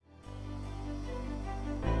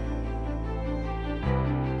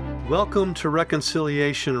Welcome to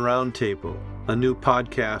Reconciliation Roundtable, a new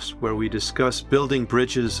podcast where we discuss building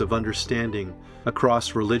bridges of understanding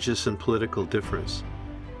across religious and political difference.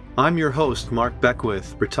 I'm your host, Mark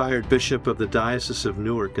Beckwith, retired Bishop of the Diocese of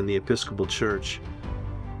Newark in the Episcopal Church.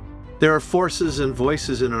 There are forces and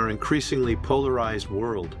voices in our increasingly polarized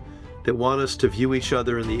world that want us to view each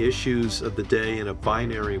other and the issues of the day in a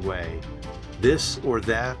binary way, this or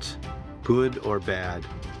that, good or bad.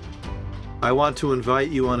 I want to invite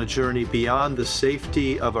you on a journey beyond the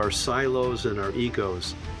safety of our silos and our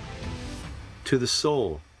egos to the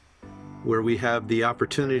soul, where we have the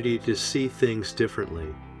opportunity to see things differently.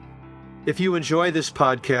 If you enjoy this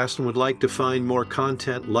podcast and would like to find more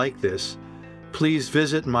content like this, please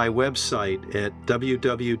visit my website at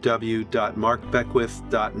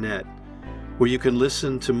www.markbeckwith.net, where you can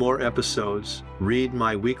listen to more episodes, read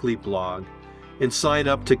my weekly blog, and sign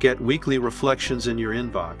up to get weekly reflections in your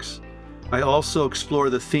inbox. I also explore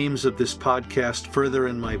the themes of this podcast further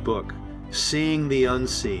in my book, Seeing the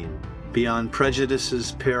Unseen, Beyond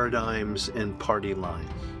Prejudices, Paradigms, and Party Lines.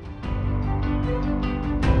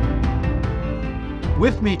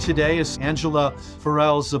 With me today is Angela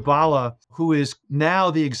Ferrell-Zabala, who is now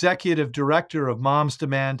the Executive Director of Moms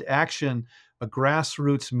Demand Action, a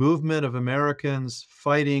grassroots movement of Americans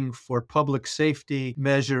fighting for public safety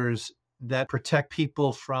measures that protect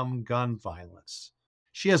people from gun violence.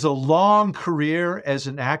 She has a long career as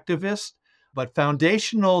an activist, but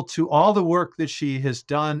foundational to all the work that she has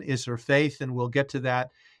done is her faith, and we'll get to that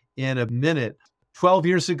in a minute. 12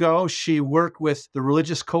 years ago, she worked with the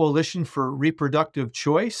Religious Coalition for Reproductive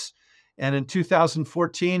Choice, and in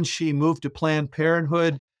 2014, she moved to Planned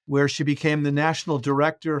Parenthood, where she became the National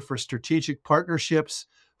Director for Strategic Partnerships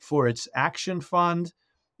for its Action Fund.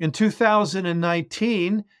 In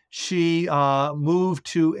 2019, she moved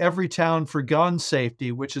to Everytown for Gun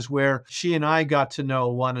Safety, which is where she and I got to know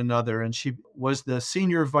one another, and she was the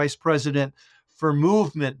Senior Vice President for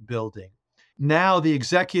Movement Building, now the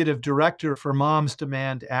Executive Director for Moms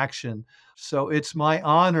Demand Action. So it's my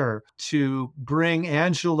honor to bring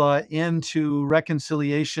Angela into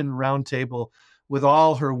Reconciliation Roundtable with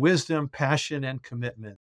all her wisdom, passion, and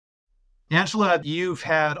commitment. Angela, you've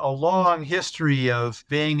had a long history of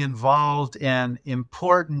being involved in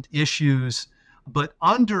important issues, but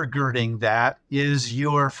undergirding that is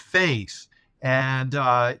your faith. And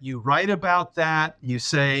you write about that. You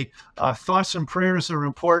say thoughts and prayers are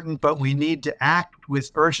important, but we need to act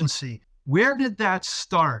with urgency. Where did that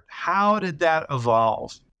start? How did that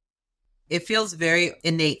evolve? It feels very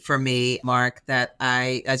innate for me, Mark, that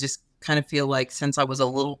I just kind of feel like since I was a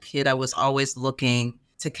little kid, I was always looking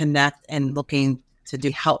to connect and looking to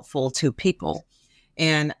be helpful to people.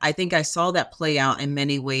 And I think I saw that play out in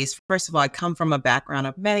many ways. First of all, I come from a background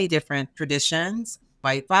of many different traditions.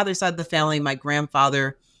 My father's side of the family, my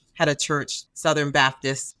grandfather had a church, Southern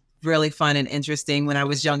Baptist, really fun and interesting when I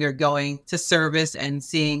was younger, going to service and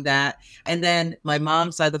seeing that. And then my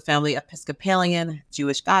mom's side of the family, Episcopalian,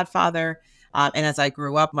 Jewish godfather. And as I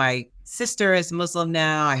grew up, my sister is Muslim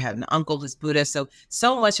now. I had an uncle who's Buddhist.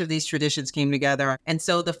 So much of these traditions came together. And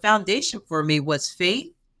so the foundation for me was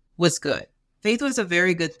faith was good. Faith was a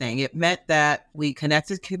very good thing. It meant that we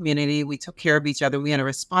connected community. We took care of each other. We had a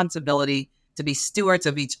responsibility to be stewards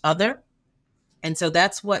of each other. And so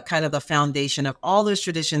that's what kind of the foundation of all those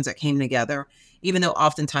traditions that came together, even though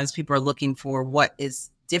oftentimes people are looking for what is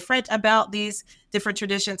different about these different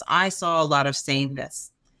traditions. I saw a lot of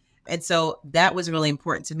sameness. And so that was really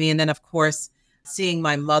important to me. And then, of course, seeing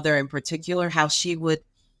my mother in particular, how she would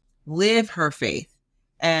live her faith.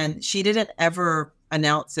 And she didn't ever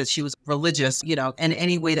announce that she was religious, in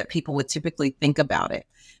any way that people would typically think about it.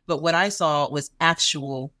 But what I saw was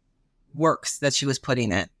actual works that she was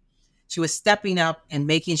putting in. She was stepping up and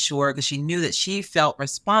making sure, because she knew that she felt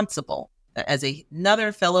responsible as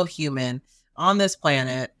another fellow human on this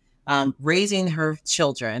planet, raising her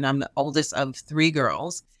children. I'm the oldest of 3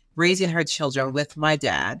 girls. Raising her children with my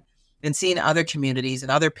dad and seeing other communities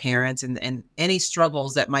and other parents and any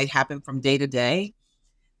struggles that might happen from day to day,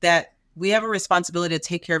 that we have a responsibility to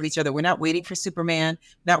take care of each other. We're not waiting for Superman,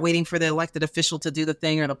 not waiting for the elected official to do the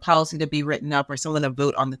thing or the policy to be written up or someone to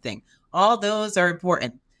vote on the thing. All those are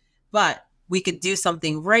important, but we could do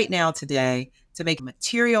something right now today to make a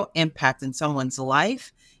material impact in someone's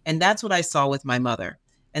life. And that's what I saw with my mother.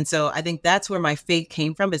 And so I think that's where my faith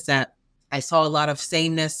came from, is that I saw a lot of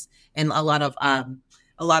sameness and a lot of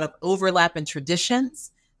overlap in traditions.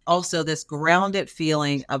 Also, this grounded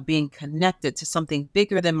feeling of being connected to something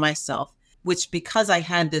bigger than myself, which, because I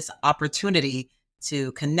had this opportunity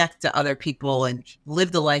to connect to other people and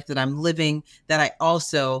live the life that I'm living, that I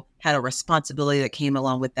also had a responsibility that came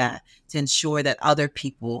along with that to ensure that other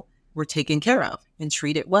people were taken care of and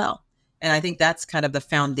treated well. And I think that's kind of the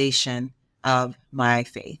foundation of my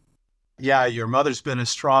faith. Yeah, your mother's been a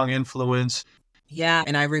strong influence. Yeah.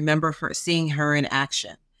 And I remember seeing her in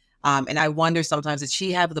action. And I wonder sometimes, did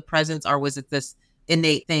she have the presence, or was it this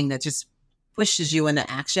innate thing that just pushes you into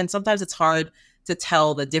action? Sometimes it's hard to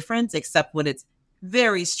tell the difference, except when it's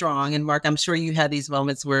very strong. And Mark, I'm sure you had these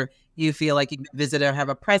moments where you feel like you visit or have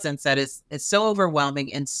a presence that is so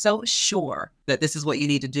overwhelming and so sure that this is what you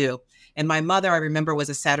need to do. And my mother, I remember, was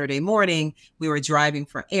a Saturday morning. We were driving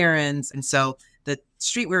for errands. And so the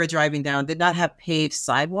street we were driving down did not have paved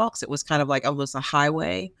sidewalks. It was kind of like almost a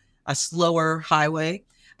highway, a slower highway.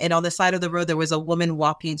 And on the side of the road, there was a woman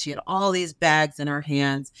walking. She had all these bags in her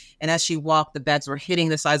hands. And as she walked, the bags were hitting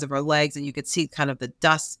the sides of her legs. And you could see kind of the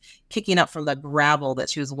dust kicking up from the gravel that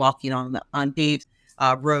she was walking on the unpaved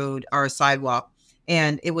road or sidewalk.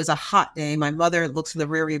 And it was a hot day. My mother looks in the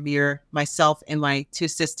rearview mirror, myself and my two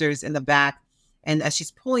sisters in the back. And as she's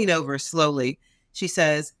pulling over slowly, she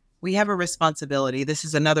says, "We have a responsibility. This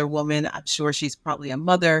is another woman. I'm sure she's probably a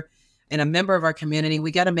mother and a member of our community.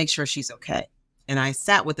 We got to make sure she's okay." And I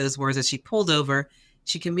sat with those words as she pulled over.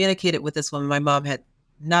 She communicated with this woman. My mom had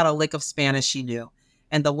not a lick of Spanish she knew.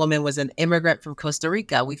 And the woman was an immigrant from Costa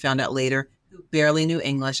Rica, we found out later, who barely knew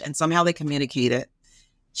English. And somehow they communicated.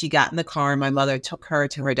 She got in the car and my mother took her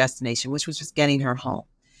to her destination, which was just getting her home.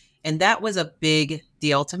 And that was a big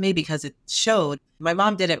deal to me because it showed my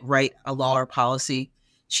mom didn't write a law or policy.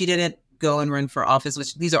 She didn't go and run for office,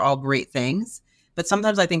 which these are all great things. But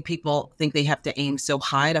sometimes I think people think they have to aim so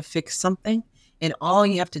high to fix something. And all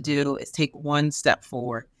you have to do is take one step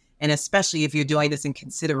forward. And especially if you're doing this in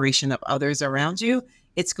consideration of others around you,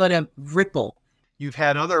 it's going to ripple. You've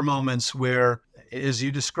had other moments where, as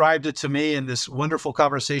you described it to me in this wonderful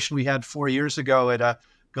conversation we had 4 years ago at a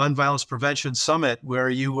gun violence prevention summit, where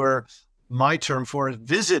you were, my term for it,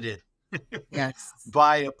 visited Yes,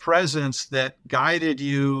 by a presence that guided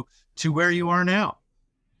you to where you are now.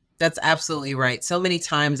 that's absolutely right. So many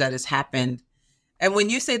times that has happened. And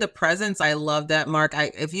when you say the presence, I love that, Mark.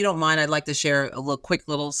 If you don't mind, I'd like to share a quick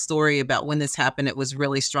little story about when this happened. It was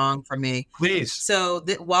really strong for me. Please. So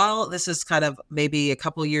while this is kind of maybe a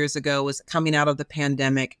couple years ago, was coming out of the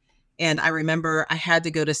pandemic, and I remember I had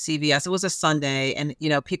to go to CVS. It was a Sunday, and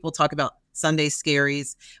people talk about Sunday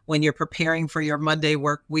scaries when you're preparing for your Monday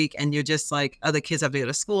work week, and you're just like, "Oh, the kids have to go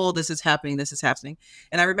to school. This is happening. This is happening."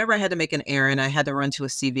 And I remember I had to make an errand. I had to run to a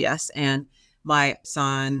CVS, and my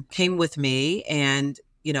son came with me, and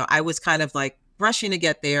I was kind of like rushing to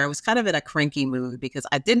get there. I was kind of in a cranky mood because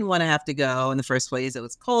I didn't want to have to go in the first place. It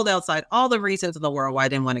was cold outside, all the reasons in the world why I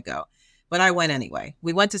didn't want to go. But I went anyway.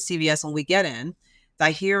 We went to CVS. When we get in,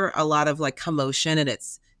 I hear a lot of like commotion, and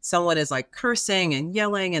it's someone is like cursing and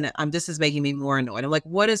yelling, and this is making me more annoyed. I'm like,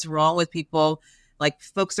 what is wrong with people? Like,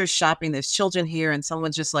 folks are shopping, there's children here, and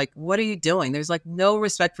someone's just like, "What are you doing?" There's like no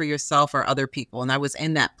respect for yourself or other people. And I was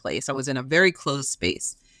in that place. I was in a very closed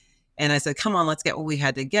space. And I said, "Come on, let's get what we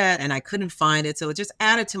had to get." And I couldn't find it. So it just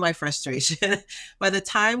added to my frustration. By the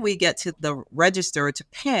time we get to the register to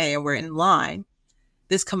pay and we're in line,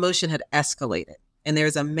 this commotion had escalated. And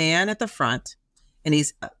there's a man at the front, and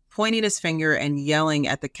he's pointing his finger and yelling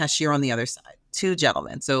at the cashier on the other side. Two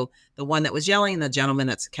gentlemen. So the one that was yelling and the gentleman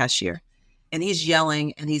that's a cashier. And he's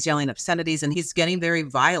yelling obscenities, and he's getting very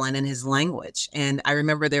violent in his language. And I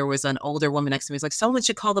remember there was an older woman next to me. He's like, "Someone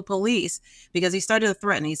should call the police," because he started to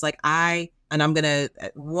threaten. He's like, I'm going to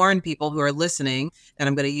warn people who are listening that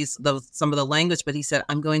I'm going to use some of the language, but he said,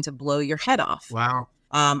 "I'm going to blow your head off. Wow.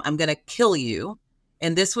 I'm going to kill you."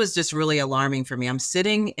 And this was just really alarming for me. I'm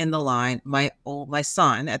sitting in the line. My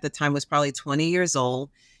son at the time was probably 20 years old.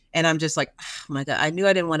 And I'm just like, "Oh my God, I knew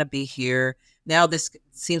I didn't want to be here. Now this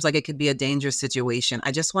seems like it could be a dangerous situation.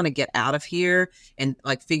 I just want to get out of here and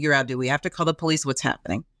like figure out, do we have to call the police? What's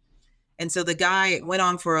happening?" And so the guy went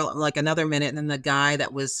on for like another minute, and then the guy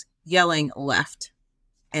that was yelling left.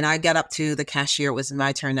 And I got up to the cashier. It was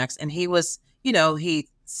my turn next. And he was, he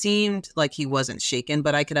seemed like he wasn't shaken,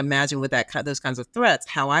 but I could imagine with those kinds of threats,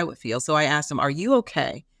 how I would feel. So I asked him, "Are you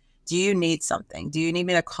okay? Do you need something? Do you need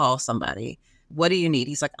me to call somebody? What do you need?"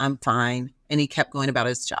 He's like, "I'm fine." And he kept going about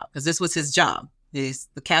his job because this was his job. He's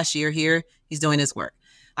the cashier here. He's doing his work.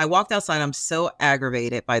 I walked outside. I'm so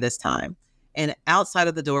aggravated by this time. And outside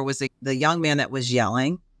of the door was the young man that was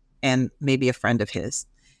yelling, and maybe a friend of his.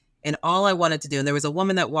 And all I wanted to do, and there was a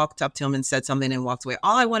woman that walked up to him and said something and walked away.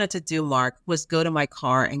 All I wanted to do, Mark, was go to my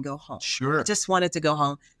car and go home. Sure. I just wanted to go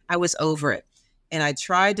home. I was over it. And I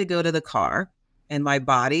tried to go to the car, and my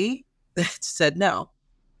body said, "No,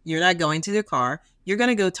 you're not going to the car. You're going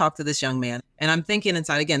to go talk to this young man." And I'm thinking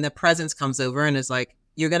inside again, the presence comes over and is like,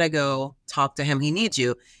 "You're going to go talk to him. He needs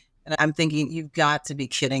you." And I'm thinking, you've got to be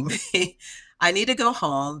kidding me. I need to go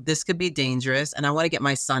home. This could be dangerous. And I want to get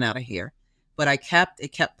my son out of here. But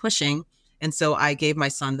it kept pushing. And so I gave my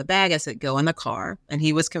son the bag. I said, go in the car. And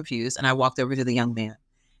he was confused. And I walked over to the young man.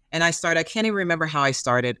 And I can't even remember how I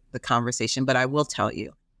started the conversation, but I will tell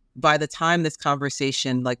you, by the time this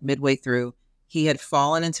conversation, like midway through, he had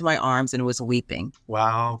fallen into my arms and was weeping.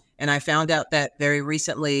 Wow. And I found out that very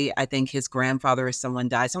recently, I think his grandfather or someone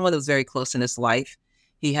died, someone that was very close in his life.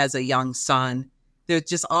 He has a young son. There's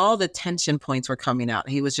just all the tension points were coming out.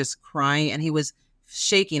 He was just crying and he was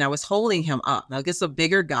shaking. I was holding him up. Now, this is a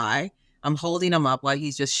bigger guy. I'm holding him up while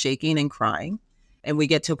he's just shaking and crying. And we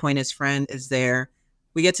get to a point, his friend is there.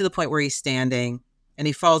 We get to the point where he's standing and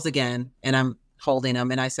he falls again and I'm holding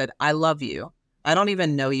him. And I said, I love you. I don't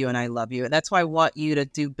even know you and I love you. And that's why I want you to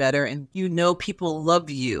do better. And people love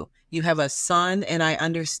you. You have a son and I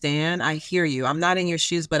understand. I hear you. I'm not in your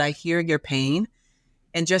shoes, but I hear your pain.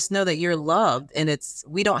 And just know that you're loved. And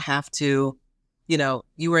we don't have to,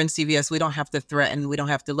 you were in CVS. We don't have to threaten. We don't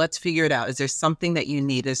have to, let's figure it out. Is there something that you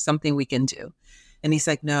need? Is something we can do? And he's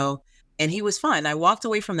like, no. And he was fine. I walked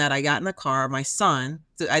away from that. I got in the car. My son,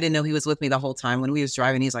 I didn't know he was with me the whole time. When we was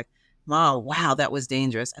driving, he's like, Mom, wow, that was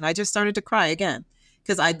dangerous. And I just started to cry again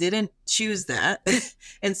because I didn't choose that.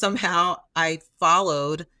 And somehow I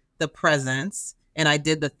followed the presence and I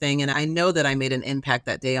did the thing. And I know that I made an impact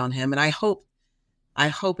that day on him. And I hope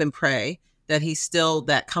and pray that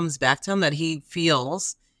that comes back to him, that he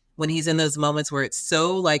feels when he's in those moments where it's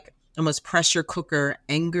so like almost pressure cooker,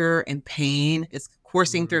 anger and pain is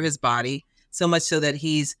coursing through his body, so much so that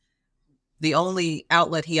the only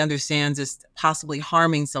outlet he understands is possibly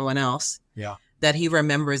harming someone else. Yeah. That he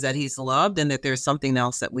remembers that he's loved and that there's something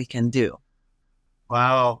else that we can do.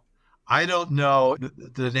 Wow. I don't know.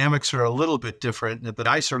 The dynamics are a little bit different, but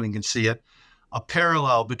I certainly can see it. A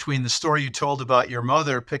parallel between the story you told about your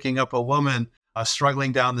mother picking up a woman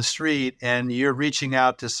struggling down the street and you're reaching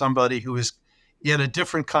out to somebody who is in a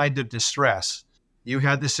different kind of distress. You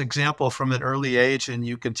had this example from an early age and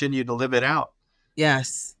you continue to live it out.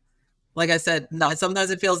 Yes. Like I said,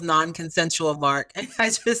 sometimes it feels non-consensual, Mark. I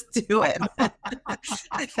just do it.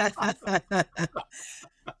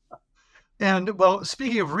 And well,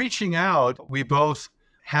 speaking of reaching out, we both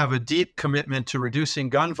have a deep commitment to reducing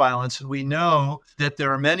gun violence. We know that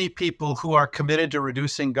there are many people who are committed to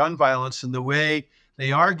reducing gun violence. And the way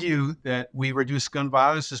they argue that we reduce gun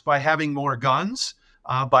violence is by having more guns,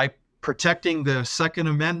 by protecting the Second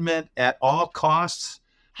Amendment at all costs.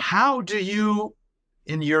 How do you,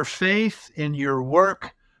 in your faith, in your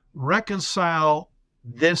work, reconcile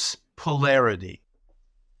this polarity?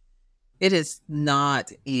 It is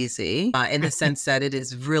not easy in the sense that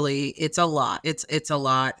it's a lot. It's a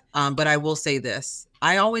lot. But I will say this.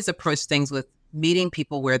 I always approach things with meeting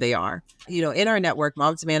people where they are. In our network,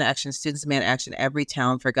 Moms Demand Action, Students Demand Action, Every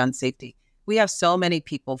Town for Gun Safety, we have so many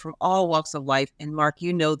people from all walks of life. And Mark,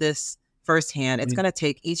 you know this firsthand. It's going to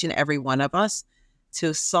take each and every one of us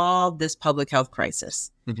to solve this public health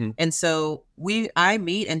crisis. Mm-hmm. And so I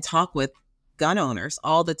meet and talk with gun owners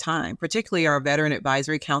all the time, particularly our Veteran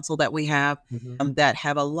Advisory Council that we have, that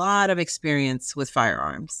have a lot of experience with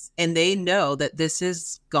firearms. And they know that this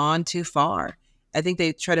has gone too far. I think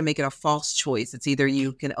they try to make it a false choice. It's either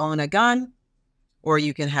you can own a gun or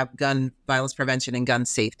you can have gun violence prevention and gun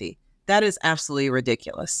safety. That is absolutely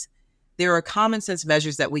ridiculous. There are common sense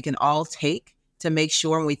measures that we can all take to make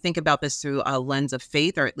sure, when we think about this through a lens of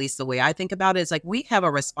faith, or at least the way I think about it, is like we have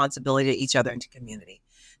a responsibility to each other and to community.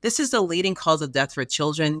 This is the leading cause of death for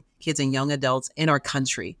children, kids, and young adults in our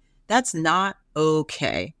country. That's not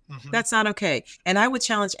okay. Mm-hmm. That's not okay. And I would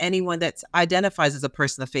challenge anyone that identifies as a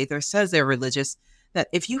person of faith or says they're religious, that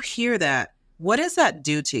if you hear that, what does that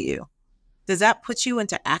do to you? Does that put you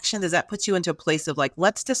into action? Does that put you into a place of like,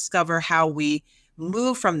 let's discover how we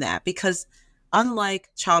move from that? Because unlike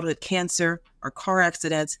childhood cancer or car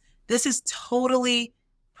accidents, this is totally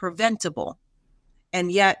preventable.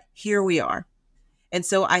 And yet here we are. And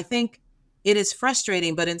so I think it is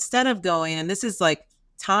frustrating, but instead of going, and this is like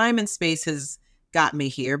time and space has got me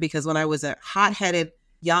here, because when I was a hot-headed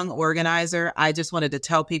young organizer, I just wanted to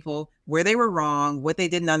tell people where they were wrong, what they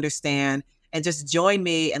didn't understand, and just join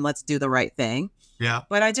me and let's do the right thing. Yeah.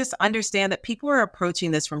 But I just understand that people are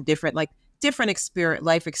approaching this from different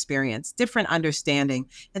life experience, different understanding.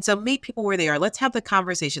 And so meet people where they are. Let's have the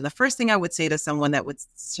conversation. The first thing I would say to someone that would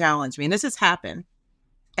challenge me, and this has happened,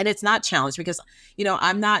 and it's not challenged because,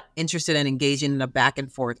 I'm not interested in engaging in a back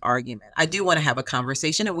and forth argument. I do want to have a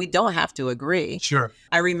conversation and we don't have to agree. Sure.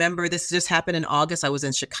 I remember this just happened in August. I was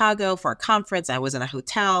in Chicago for a conference. I was in a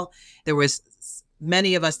hotel. There was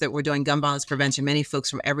many of us that were doing gun violence prevention, many folks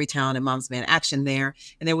from every town in Moms Demand Action there.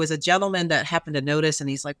 And there was a gentleman that happened to notice, and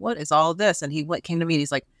he's like, what is all this? And he came to me and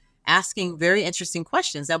he's like, asking very interesting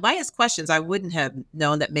questions. Now, by his questions, I wouldn't have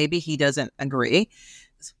known that maybe he doesn't agree.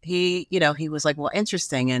 He was like, well,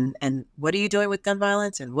 interesting. And what are you doing with gun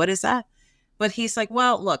violence? And what is that? But he's like,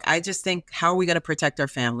 well, look, I just think, how are we going to protect our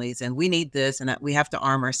families? And we need this, and we have to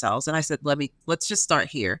arm ourselves. And I said, let's just start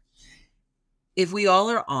here. If we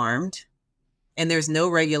all are armed and there's no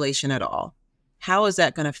regulation at all, how is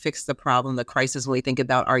that going to fix the problem, the crisis when we think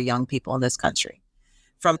about our young people in this country?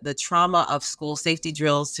 From the trauma of school safety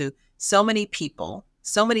drills to so many people,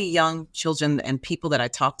 so many young children and people that I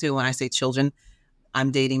talk to. When I say children,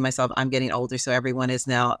 I'm dating myself. I'm getting older, so everyone is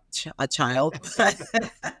now a child.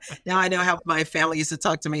 Now I know how my family used to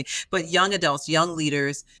talk to me. But young adults, young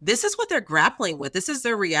leaders, this is what they're grappling with. This is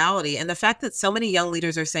their reality. And the fact that so many young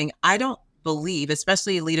leaders are saying, I don't believe,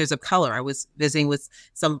 especially leaders of color. I was visiting with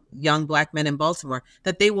some young Black men in Baltimore,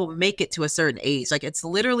 that they will make it to a certain age. Like, it's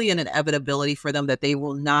literally an inevitability for them that they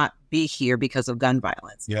will not be here because of gun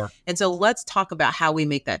violence. Yeah. And so let's talk about how we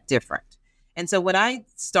make that different. And so when I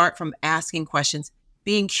start from asking questions,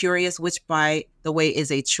 being curious, which by the way is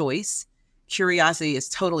a choice. Curiosity is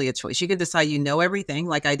totally a choice. You can decide you know everything,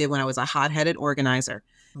 like I did when I was a hot-headed organizer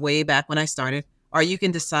way back when I started. Or you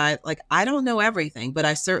can decide, like, I don't know everything, but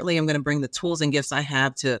I certainly am going to bring the tools and gifts I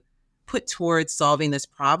have to put towards solving this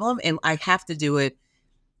problem. And I have to do it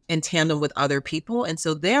in tandem with other people. And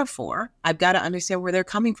so therefore, I've got to understand where they're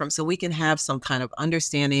coming from so we can have some kind of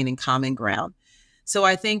understanding and common ground. So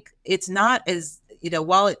I think it's not as,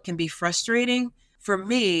 while it can be frustrating, for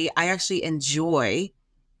me, I actually enjoy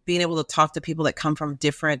being able to talk to people that come from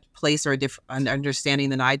different place or a different understanding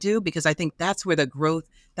than I do, because I think that's where the growth,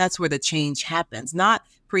 that's where the change happens. Not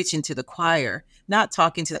preaching to the choir, not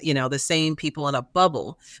talking to, the same people in a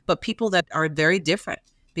bubble, but people that are very different,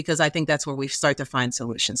 because I think that's where we start to find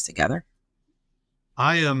solutions together.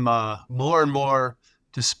 I am more and more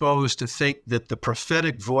disposed to think that the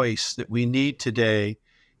prophetic voice that we need today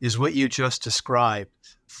is what you just described,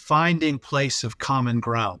 finding place of common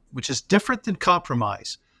ground, which is different than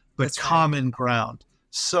compromise, but That's right. Common ground.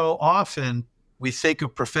 So often we think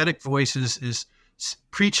of prophetic voices as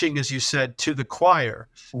preaching, as you said, to the choir.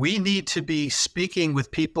 We need to be speaking with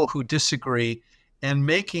people who disagree and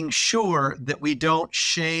making sure that we don't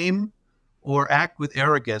shame or act with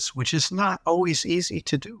arrogance, which is not always easy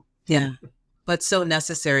to do. Yeah, but so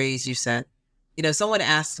necessary, as you said. Someone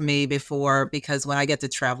asked me before, because when I get to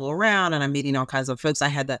travel around and I'm meeting all kinds of folks, I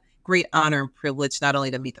had the great honor and privilege not only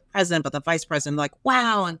to meet the president, but the vice president. Like,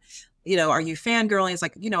 wow. And, are you fangirling? It's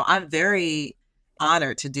like, I'm very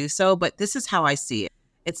honored to do so, but this is how I see it.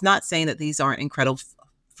 It's not saying that these aren't incredible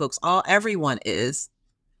folks. Everyone is.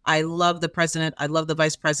 I love the president. I love the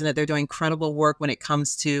vice president. They're doing incredible work when it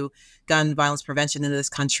comes to gun violence prevention in this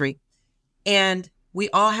country. And we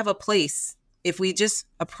all have a place. If we just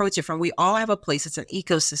approach it we all have a place. It's an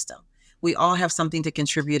ecosystem. We all have something to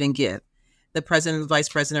contribute and give. The president and the vice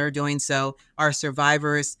president are doing so. Our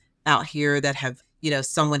survivors out here that have,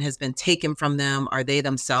 someone has been taken from them, or they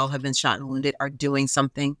themselves have been shot and wounded, are doing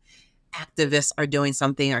something. Activists are doing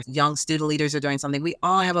something. Our young student leaders are doing something. We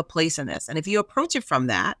all have a place in this. And if you approach it from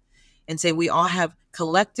that and say we all have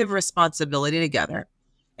collective responsibility together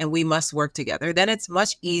and we must work together, then it's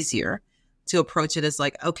much easier to approach it as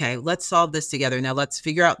like, okay, let's solve this together. Now let's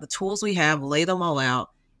figure out the tools we have, lay them all out,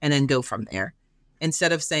 and then go from there.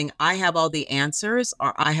 Instead of saying, I have all the answers,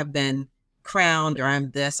 or I have been crowned, or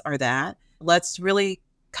I'm this or that. Let's really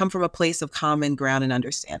come from a place of common ground and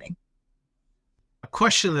understanding. A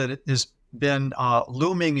question that has been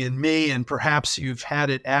looming in me, and perhaps you've had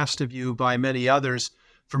it asked of you by many others.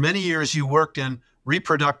 For many years, you worked in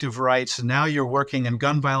reproductive rights, and now you're working in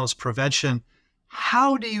gun violence prevention.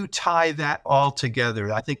 How do you tie that all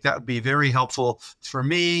together? I think that would be very helpful for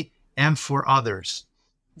me and for others.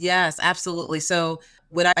 Yes, absolutely. So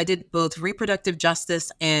when I did both reproductive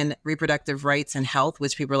justice and reproductive rights and health,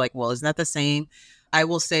 which people are like, well, isn't that the same? I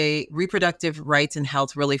will say reproductive rights and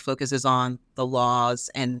health really focuses on the laws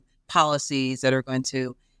and policies that are going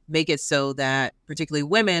to make it so that particularly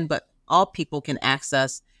women, but all people can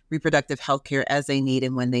access reproductive health care as they need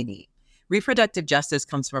and when they need. Reproductive justice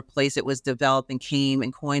comes from a place it was developed and came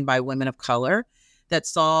and coined by women of color that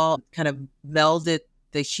saw kind of melded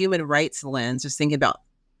the human rights lens, just thinking about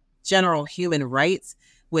general human rights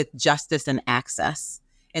with justice and access.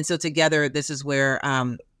 And so together, this is where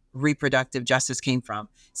reproductive justice came from.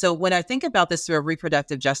 So when I think about this through a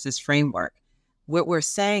reproductive justice framework, what we're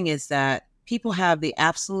saying is that people have the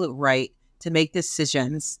absolute right to make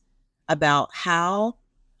decisions about how,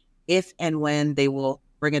 if, and when they will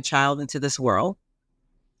bring a child into this world.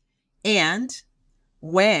 And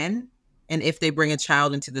when and if they bring a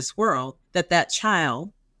child into this world, that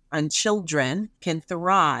child and children can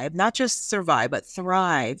thrive, not just survive, but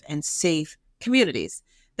thrive in safe communities.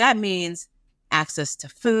 That means access to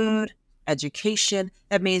food, education.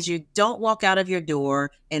 That means you don't walk out of your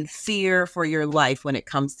door in fear for your life when it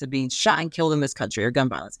comes to being shot and killed in this country or gun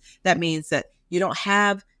violence. That means that you don't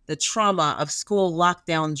have the trauma of school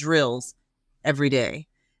lockdown drills every day.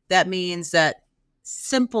 That means that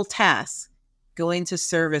simple tasks, going to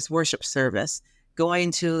service, worship service,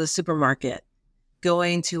 going to the supermarket,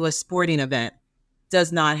 going to a sporting event,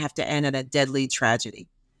 does not have to end in a deadly tragedy.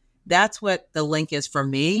 That's what the link is for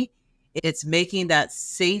me. It's making that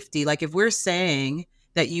safety. Like if we're saying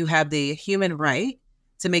that you have the human right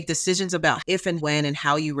to make decisions about if and when and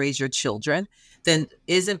how you raise your children, then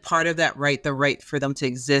isn't part of that right the right for them to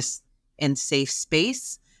exist in safe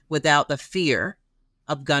space without the fear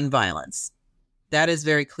of gun violence? That is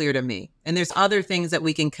very clear to me. And there's other things that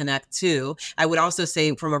we can connect to. I would also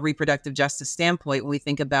say from a reproductive justice standpoint, when we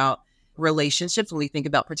think about relationships, when we think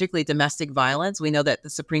about particularly domestic violence, we know that the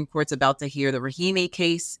Supreme Court's about to hear the Rahimi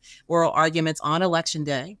case, oral arguments on Election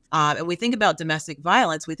Day. And we think about domestic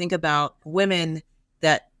violence, we think about women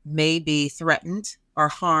that may be threatened or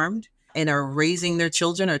harmed and are raising their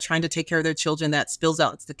children or trying to take care of their children. That spills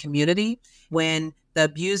out into the community. When the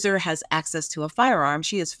abuser has access to a firearm,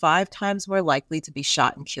 she is 5 times more likely to be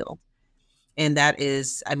shot and killed. And that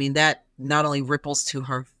is, that not only ripples to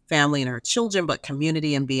her family and her children, but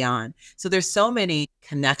community and beyond. So there's so many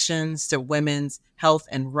connections to women's health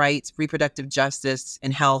and rights, reproductive justice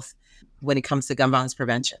and health when it comes to gun violence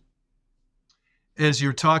prevention. As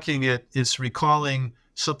you're talking, it's recalling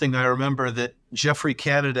something I remember that Jeffrey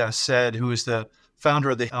Canada said, who is the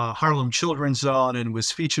founder of the Harlem Children's Zone and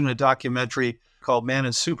was featured in a documentary called Man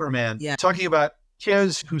and Superman, talking about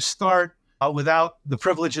kids who start without the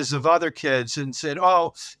privileges of other kids and said,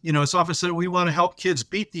 it's often said, we want to help kids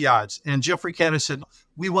beat the odds. And Jeffrey Canada said,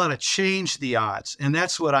 we want to change the odds. And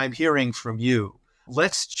that's what I'm hearing from you.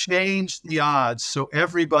 Let's change the odds so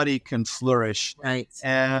everybody can flourish. Right.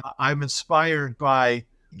 And I'm inspired by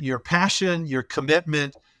your passion, your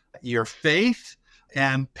commitment, your faith,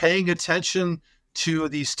 and paying attention to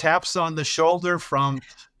these taps on the shoulder from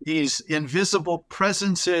these invisible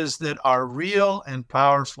presences that are real and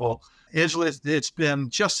powerful. Angela, it's been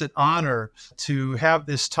just an honor to have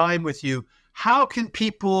this time with you. How can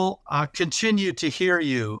people continue to hear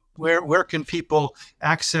you? Where can people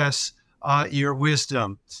access your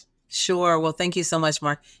wisdom? Sure. Well, thank you so much,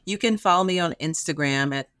 Mark. You can follow me on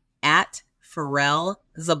Instagram at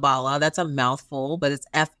Ferrell-Zabala. That's a mouthful, but it's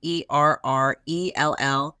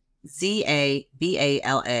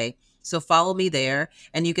Ferrell-Zabala. So follow me there.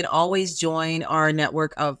 And you can always join our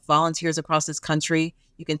network of volunteers across this country.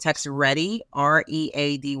 You can text READY,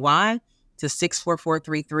 READY, to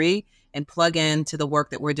 64433 and plug in to the work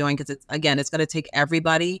that we're doing, because it's going to take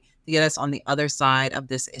everybody to get us on the other side of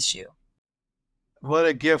this issue. What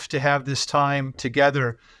a gift to have this time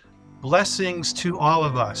together. Blessings to all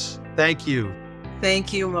of us. Thank you.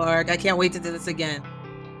 Thank you, Mark. I can't wait to do this again.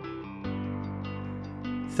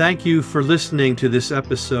 Thank you for listening to this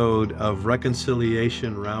episode of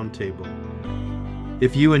Reconciliation Roundtable.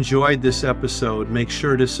 If you enjoyed this episode, make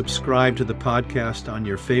sure to subscribe to the podcast on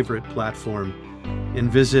your favorite platform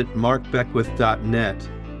and visit markbeckwith.net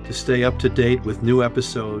to stay up to date with new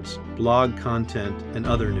episodes, blog content, and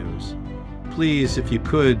other news. Please, if you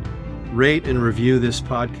could, rate and review this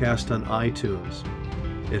podcast on iTunes.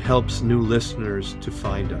 It helps new listeners to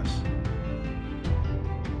find us.